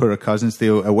poorer cousins,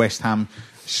 the West Ham.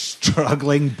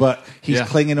 Struggling, but he's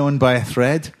clinging on by a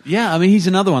thread. Yeah, I mean, he's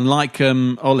another one like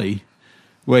Ollie,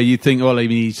 where you think,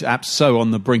 he's so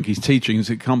on the brink, he's teaching,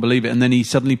 so can't believe it, and then he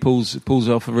suddenly pulls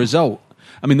off a result.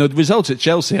 I mean, the results at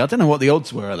Chelsea, I don't know what the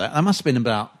odds were of that. They must have been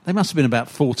about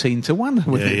 14-1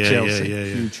 with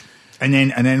Chelsea. Huge. And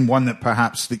then one that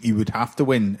perhaps that you would have to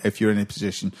win if you're in a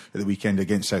position at the weekend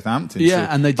against Southampton. Yeah,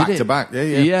 so and they did back to back.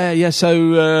 Yeah.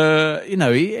 So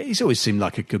he's always seemed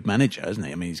like a good manager, hasn't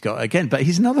he? I mean, he's got but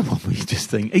he's another one where you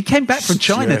just think he came back from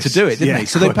China to do it, didn't he?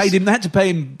 So they had to pay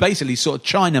him basically sort of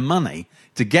China money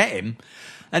to get him,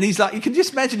 and he's like, you can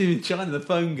just imagine him in China. The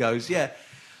phone goes,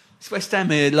 it's West Ham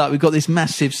here. Like, we've got this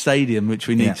massive stadium which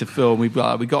we need to fill. We've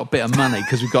got a bit of money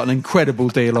because we've got an incredible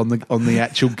deal on the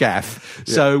actual gaff.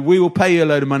 So we will pay you a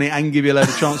load of money and give you a load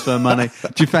of transfer money.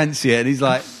 Do you fancy it? And he's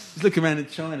looking around at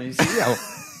China. He's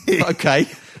like, okay.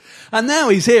 And now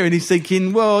he's here and he's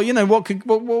thinking, well,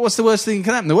 what's the worst thing that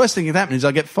can happen? The worst thing that can happen is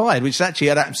I get fired, which is actually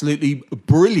an absolutely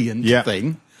brilliant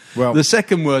thing. Well, the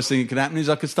second worst thing that could happen is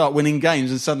I could start winning games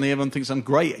and suddenly everyone thinks I'm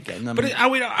great again. But have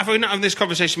we not having this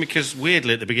conversation because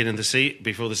weirdly at the beginning of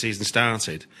before the season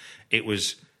started, it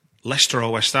was Leicester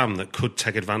or West Ham that could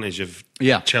take advantage of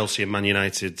Chelsea and Man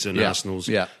United and Arsenal's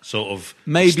sort of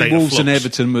maybe state Wolves of and flux.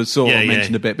 Everton were sort of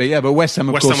mentioned a bit, but West Ham,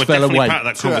 of course, were fell definitely away. part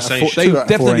of that conversation. They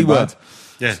definitely were.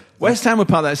 Yeah. West Ham were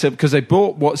part of that because they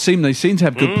bought they seem to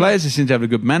have good players, they seem to have a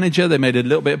good manager, they made a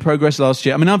little bit of progress last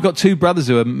year. I mean, I've got two brothers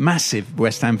who are massive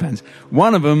West Ham fans.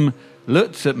 One of them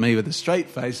looked at me with a straight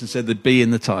face and said they'd be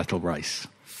in the title race.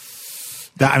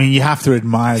 You have to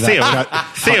admire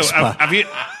that. Theo,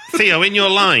 Theo, in your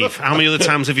life, how many other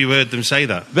times have you heard them say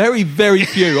that? Very, very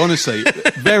few, honestly.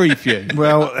 Very few.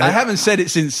 Well, I haven't said it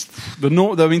since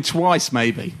twice,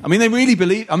 maybe. I mean, they really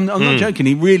believe. I'm not joking.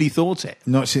 He really thought it.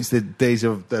 Not since the days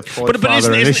of the But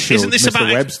isn't this Mr.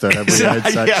 about Webster? Have we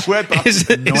heard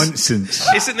such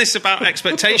nonsense? Isn't this about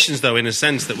expectations, though, in a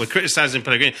sense that we're criticising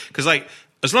Pellegrini? Because,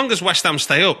 as long as West Ham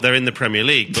stay up, they're in the Premier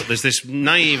League. But there's this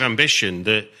naive ambition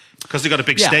that because they've got a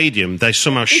big stadium, they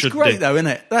somehow should. It's great, though, isn't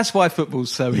it? That's why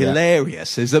football's so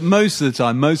hilarious, is that most of the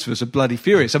time, most of us are bloody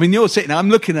furious. I mean, you're sitting, I'm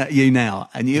looking at you now,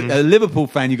 and you're a Liverpool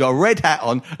fan, you've got a red hat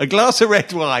on, a glass of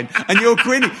red wine, and you're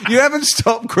grinning. You haven't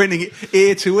stopped grinning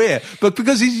ear to ear. But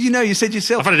because, you said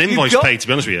yourself... I've had an invoice paid, to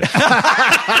be honest with you.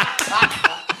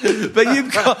 But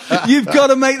you've got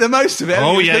to make the most of it.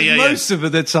 Most of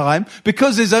the time,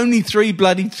 because there's only 3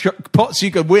 bloody pots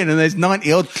you could win, and there's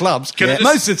 90 odd clubs.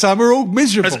 Most of the time, we're all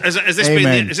miserable. Has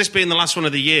this been the last one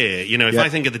of the year? If I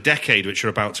think of the decade which are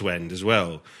about to end as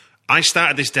well. I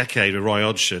started this decade with Roy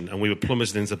Hodgson, and we were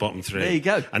plummeting into the bottom 3. There you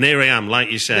go. And here I am, like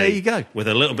you say, there you go. with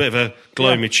a little bit of a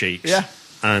glow in my cheeks. Yeah.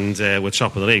 And we're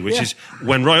top of the league, which is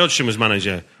when Roy Hodgson was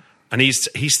manager, and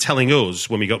he's telling us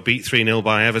when we got beat 3-0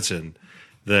 by Everton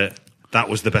that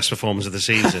was the best performance of the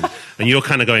season. And you're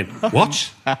kind of going,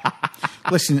 what?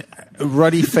 Listen,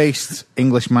 ruddy-faced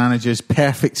English managers,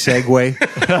 perfect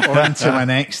segue onto my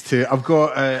next two. I've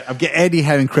got Eddie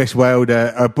Howe and Chris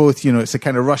Wilder are both, it's a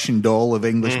kind of Russian doll of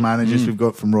English managers we've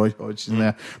got from Roy Hodgson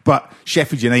there. But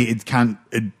Sheffield United can't...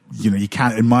 you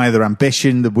can't admire their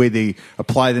ambition, the way they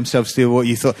apply themselves to what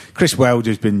you thought. Chris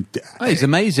Wilder's been... he's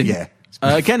amazing. Yeah.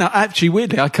 Again, actually,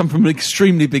 weirdly, I come from an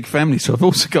extremely big family, so I've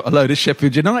also got a load of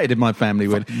Sheffield United in my family.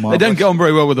 They don't get on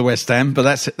very well with the West Ham, but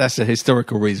that's a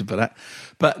historical reason for that.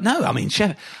 But no, I mean,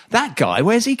 that guy,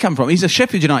 where's he come from? He's a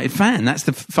Sheffield United fan. That's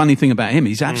the funny thing about him.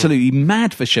 He's absolutely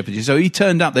mad for Sheffield United. So he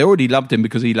turned up. They already loved him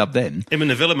because he loved them. Him and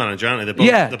the Villa manager, aren't they?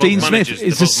 They're both Dean managers.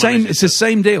 Smith. It's the same. It's the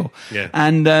same deal. Yeah.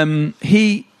 And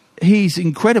he's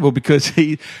incredible because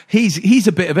he's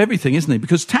a bit of everything, isn't he?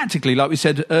 Because tactically, like we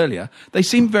said earlier, they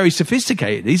seem very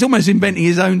sophisticated. He's almost inventing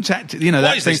his own tactic.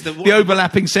 That thing, the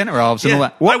overlapping centre halves and all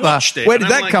that. I watched it. Where did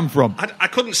that come from? I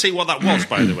couldn't see what that was,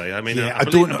 by the way. I mean, I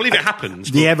believe it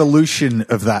happens. The evolution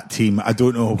of that team, I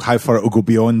don't know how far it will go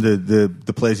beyond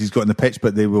the players he's got on the pitch,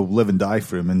 but they will live and die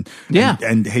for him.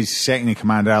 And his second in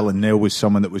command, Alan Neil, was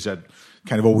someone that was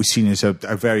kind of always seen as a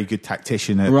very good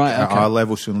tactician at our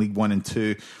level, so in League 1 and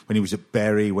 2, when he was at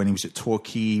Bury, when he was at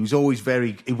Torquay, he was always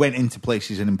he went into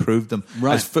places and improved them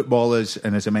as footballers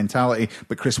and as a mentality.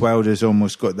 But Chris Wilder's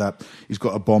almost got that, he's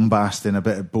got a bombast and a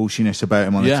bit of bullshiness about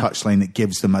him on the touchline that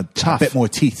gives them a bit more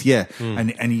teeth,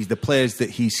 and he's the players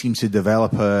that he seems to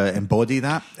develop embody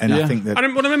that, and I think that... I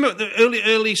remember the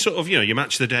early sort of, your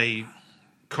match of the day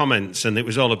comments, and it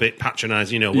was all a bit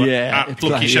patronising,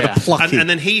 plucky. And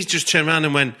then he's just turned around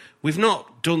and went, we're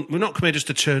not come here just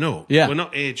to turn up. We're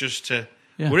not here just to...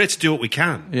 We're here to do what we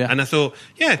can. And I thought,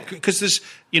 because there's,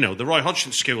 the Roy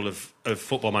Hodgson school of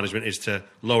football management is to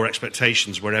lower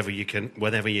expectations whenever you can.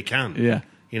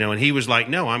 And he was like,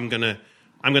 no, I'm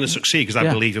gonna succeed because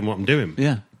I believe in what I'm doing.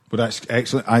 Yeah. Well, that's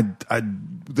excellent.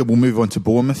 We'll move on to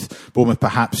Bournemouth. Bournemouth,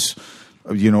 perhaps,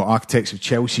 architects of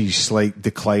Chelsea's slight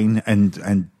decline,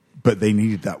 but they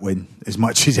needed that win as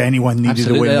much as anyone needed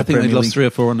a win. I think they lost 3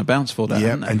 or 4 on the bounce for that.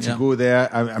 To go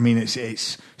there, I mean,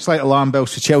 it's slight alarm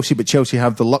bells for Chelsea, but Chelsea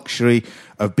have the luxury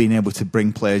of being able to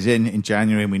bring players in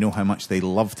January, and we know how much they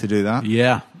love to do that.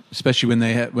 Yeah. Especially when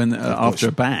after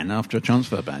a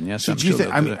transfer ban, yes. So do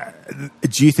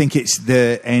you think it's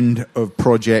the end of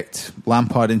Project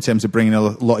Lampard in terms of bringing a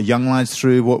lot of young lads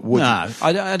through? No,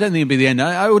 I don't think it'd be the end.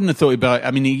 I wouldn't have thought about it.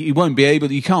 I mean, he won't be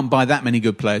able. You can't buy that many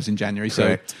good players in January.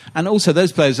 Correct. And also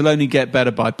those players will only get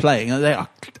better by playing.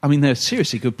 They're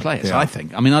seriously good players. Yeah. I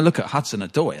think. I mean, I look at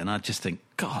Hudson-Odoi and I just think,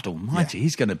 God Almighty,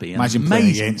 he's going to be imagine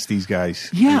amazing. Playing against these guys.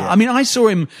 Yeah, I mean, I saw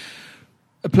him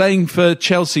playing for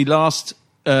Chelsea last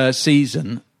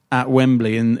season at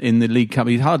Wembley in the League Cup.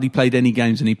 He'd hardly played any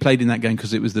games, and he played in that game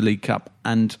because it was the League Cup.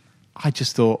 And I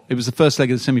just thought it was the first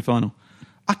leg of the semi-final.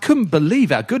 I couldn't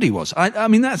believe how good he was. I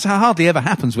mean, that's how hardly ever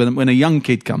happens when a young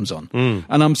kid comes on.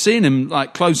 And I'm seeing him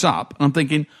close up, and I'm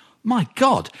thinking, My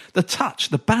God, the touch,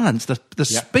 the balance, the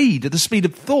speed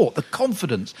of thought, the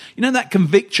confidence. You know, that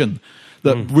conviction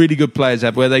that really good players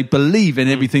have where they believe in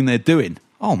everything they're doing.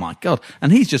 Oh, my God.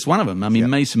 And he's just one of them. I mean,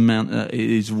 Mason Mount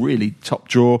is really top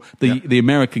draw. The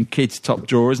American kid's top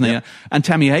draw, isn't he? And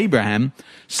Tammy Abraham,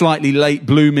 slightly late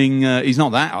blooming. He's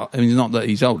not that. I mean, it's not that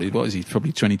he's old. What is he?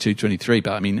 Probably 22, 23.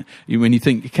 But I mean, when you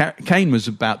think Kane was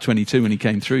about 22 when he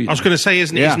came through. I was going to say,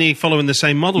 isn't he following the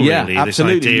same model? Yeah, really?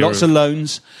 absolutely. Lots of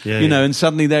loans. And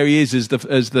suddenly there he is as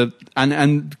the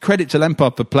and credit to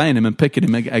Lampard for playing him and picking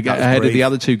him ahead of the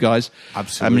other two guys.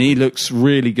 Absolutely. I mean, he looks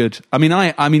really good. I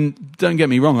mean, don't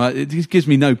get me wrong. It gives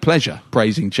me no pleasure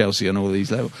praising Chelsea on all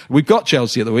these levels. We've got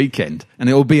Chelsea at the weekend, and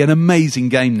it will be an amazing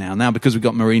game now because we've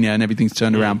got Mourinho and everything's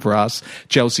turned around for us.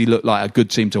 Chelsea look like a good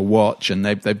team to watch, and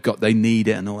they need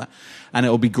it and all that, and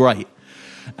it'll be great.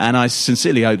 And I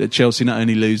sincerely hope that Chelsea not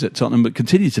only lose at Tottenham but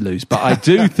continue to lose. But I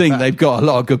do think they've got a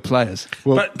lot of good players.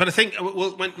 But I think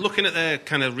when looking at their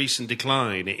kind of recent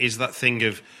decline, it is that thing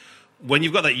of when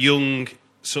you've got that young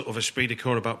sort of esprit de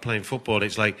corps about playing football.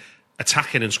 It's like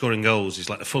attacking and scoring goals is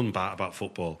like the fun part about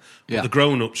football. But the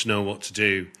grown-ups know what to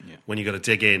do when you've got to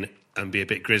dig in and be a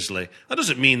bit grisly. That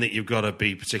doesn't mean that you've got to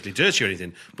be particularly dirty or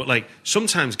anything. But like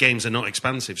sometimes games are not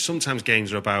expansive. Sometimes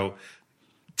games are about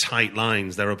tight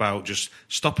lines. They're about just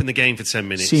stopping the game for 10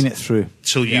 minutes, seeing it through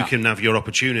till you can have your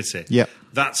opportunity. Yeah,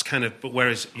 that's kind of. But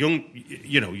whereas young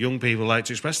people like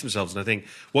to express themselves, and I think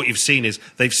what you've seen is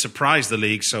they've surprised the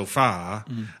league so far,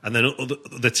 and then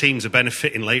the teams are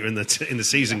benefiting later in the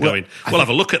season. We'll have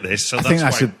a look at this. So I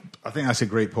think that's a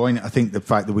great point. I think the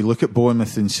fact that we look at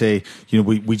Bournemouth and say,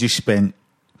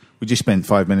 we just spent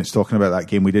 5 minutes talking about that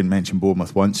game. We didn't mention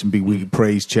Bournemouth once, and we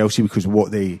praised Chelsea because of what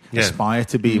they aspire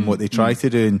to be and what they try to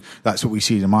do, and that's what we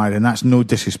see in admired. And that's no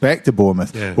disrespect to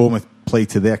Bournemouth. Yeah. Bournemouth play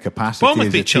to their capacity.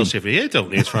 Bournemouth beat Chelsea every year, don't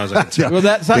they? As far as I can tell. Well,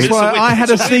 that's why I had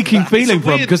a sneaking feeling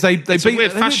for them because they beat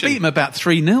them about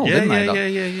 3-0, didn't they?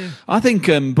 Yeah. I think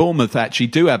Bournemouth actually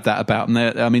do have that about them.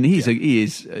 I mean, he's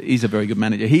a very good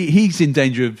manager. He's in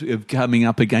danger of coming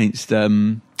up against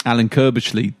Alan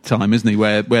Kirbishley time, isn't he?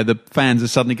 Where the fans are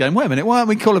suddenly going, wait a minute, why aren't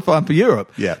we qualifying for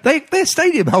Europe? Yeah. Their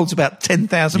stadium holds about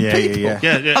 10,000 people.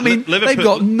 Yeah. I mean, they've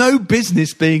got no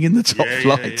business being in the top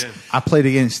flight. Yeah. I played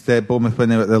against Bournemouth when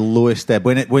they were at the lowest ebb.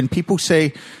 When people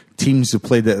say teams have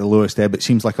played at the lowest ebb, it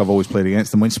seems like I've always played against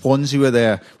them. When Swansea were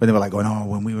there, when they were like going,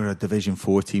 when we were a Division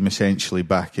 4 team essentially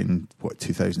back in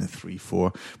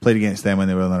 2003-04, played against them when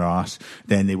they were on their arse.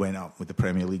 Then they went up with the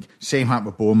Premier League. Same happened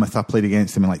with Bournemouth. I played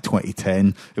against them in like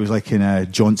 2010. It was like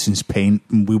in Johnson's paint,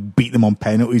 and we beat them on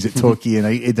penalties at Torquay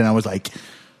United, and I was like,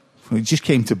 we just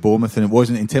came to Bournemouth and it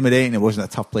wasn't intimidating. It wasn't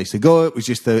a tough place to go. It was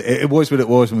just it was what it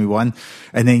was when we won.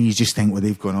 And then you just think,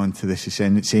 they've gone on to this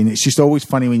ascendancy. And it's just always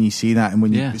funny when you see that. And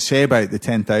when you say about the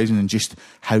 10,000 and just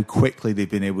how quickly they've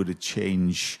been able to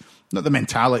change, not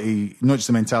just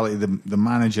the mentality of the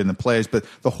manager and the players, but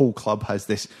the whole club has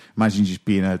this. Imagine just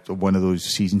being one of those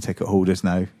season ticket holders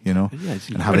now,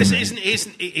 and having.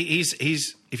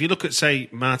 He's if you look at, say,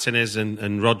 Martinez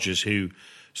and Rodgers, who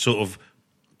sort of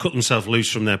cut themselves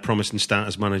loose from their promising start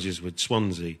as managers with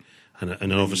Swansea,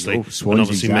 and obviously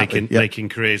making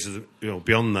careers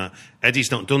beyond that. Eddie's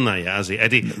not done that yet, has he?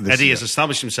 Eddie has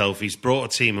established himself. He's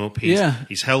brought a team up.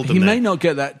 He's held them. He there. may not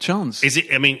get that chance. Is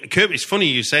it? I mean, it's funny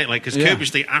you say it because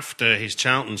Kirbishley, after his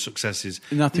Charlton successes,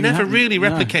 nothing never happened. really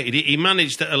replicated. He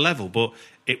managed at a level, but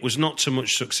it was not so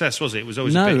much success, was it? It was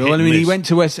always a bit hit and miss. He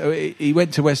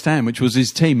went to West Ham, which was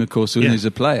his team, of course, when he was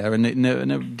a player, and it never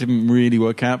didn't really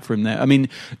work out for him there. I mean,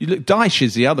 you look, Dyche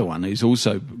is the other one who's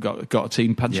also got a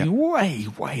team punching way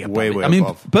above. I mean,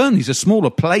 Burnley's a smaller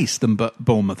place than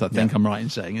Bournemouth, I think I'm right in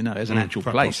saying, as an actual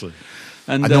place. Possibly.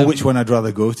 And, I know which one I'd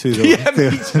rather go to, though.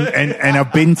 And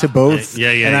I've been to both.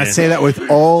 And I say that with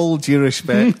all due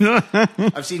respect.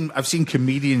 I've seen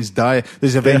comedians die.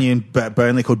 There's a venue in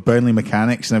Burnley called Burnley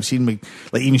Mechanics, and I've seen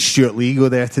even Stuart Lee go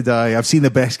there to die. I've seen the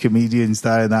best comedians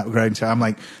die in that ground. So I'm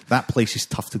like, that place is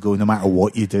tough to go no matter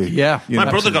what you do. Yeah. My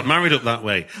brother got married up that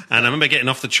way, and I remember getting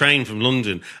off the train from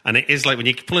London, and it is like when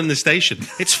you pull in the station,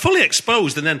 it's fully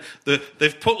exposed, and then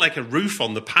they've put like a roof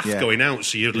on the path going out,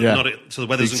 so you're not so the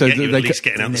weather doesn't get you at least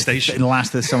getting out the station. And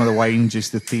last of some of the wine,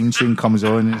 just the theme tune comes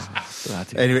on.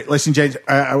 Anyway, listen, gents,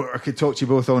 I could talk to you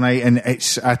both all night, and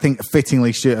it's, I think,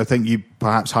 fittingly, Stuart, I think you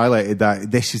perhaps highlighted that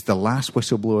this is the last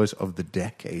Whistleblowers of the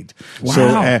decade. Wow.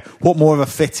 So what more of a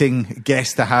fitting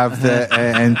guest to have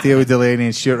and Theo Delaney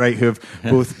and Stuart Wright, who have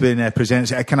both been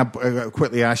presenters. Can I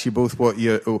quickly ask you both what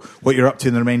you're up to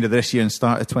in the remainder of this year and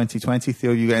start of 2020?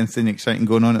 Theo, you got anything exciting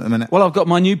going on at the minute? Well, I've got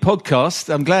my new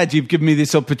podcast. I'm glad you've given me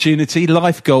this opportunity,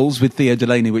 Life Goals with Theo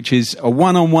Delaney, which is a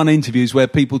one-on-one interviews where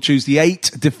people choose the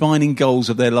 8 defining goals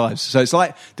of their lives. So it's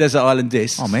like Desert Island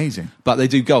Discs. Oh, amazing. But they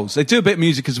do goals. They do a bit of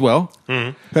music as well.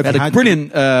 Have They had you a had-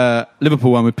 brilliant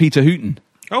Liverpool one with Peter Hooton.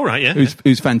 Oh, right, yeah.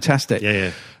 Who's fantastic.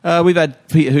 Yeah. We've had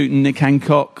Peter Hooton, Nick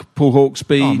Hancock, Paul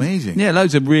Hawksby. Oh, amazing. Yeah,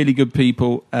 loads of really good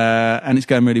people, and it's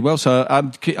going really well. So I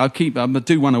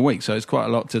do one a week, so it's quite a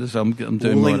lot to this. I'm doing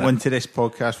We'll more link of that. one to this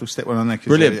podcast. We'll stick one on there. 'Cause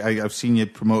Brilliant. I've seen you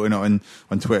promoting it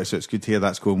on Twitter, so it's good to hear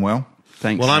that's going well.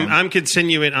 Thanks. Well, I'm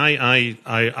continuing. I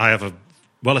have a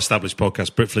well-established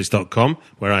podcast, Britflicks.com,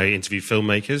 where I interview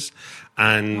filmmakers.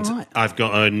 And All right. I've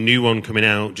got a new one coming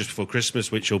out just before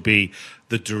Christmas, which will be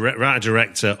the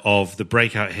writer-director of the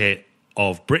breakout hit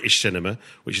of British cinema,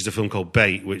 which is a film called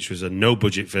Bait, which was a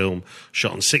no-budget film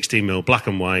shot on 16mm, black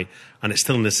and white, and it's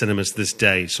still in the cinemas to this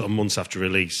day, sort of months after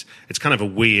release. It's kind of a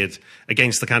weird,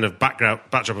 against the kind of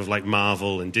backdrop of like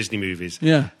Marvel and Disney movies.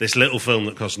 Yeah. This little film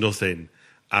that costs nothing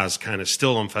as kind of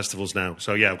still on festivals now.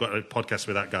 So yeah, I've got a podcast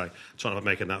with that guy talking about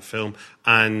making that film,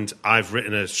 and I've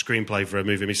written a screenplay for a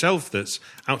movie myself that's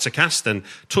out to cast, and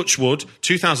touch wood,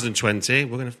 2020,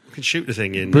 we can shoot the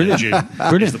thing in June.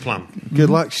 Brilliant. Is the plan. Good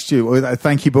luck, Stu. Well,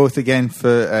 thank you both again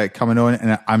for coming on,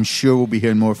 and I'm sure we'll be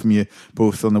hearing more from you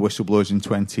both on the Whistleblowers in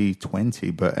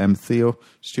 2020. But Theo,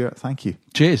 Stuart, thank you.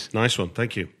 Cheers. Nice one,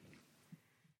 thank you.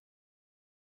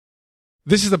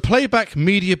 This is a Playback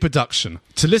Media production.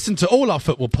 To listen to all our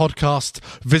football podcasts,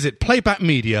 visit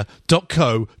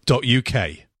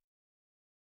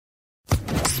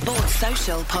playbackmedia.co.uk. Sports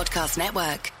Social Podcast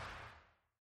Network.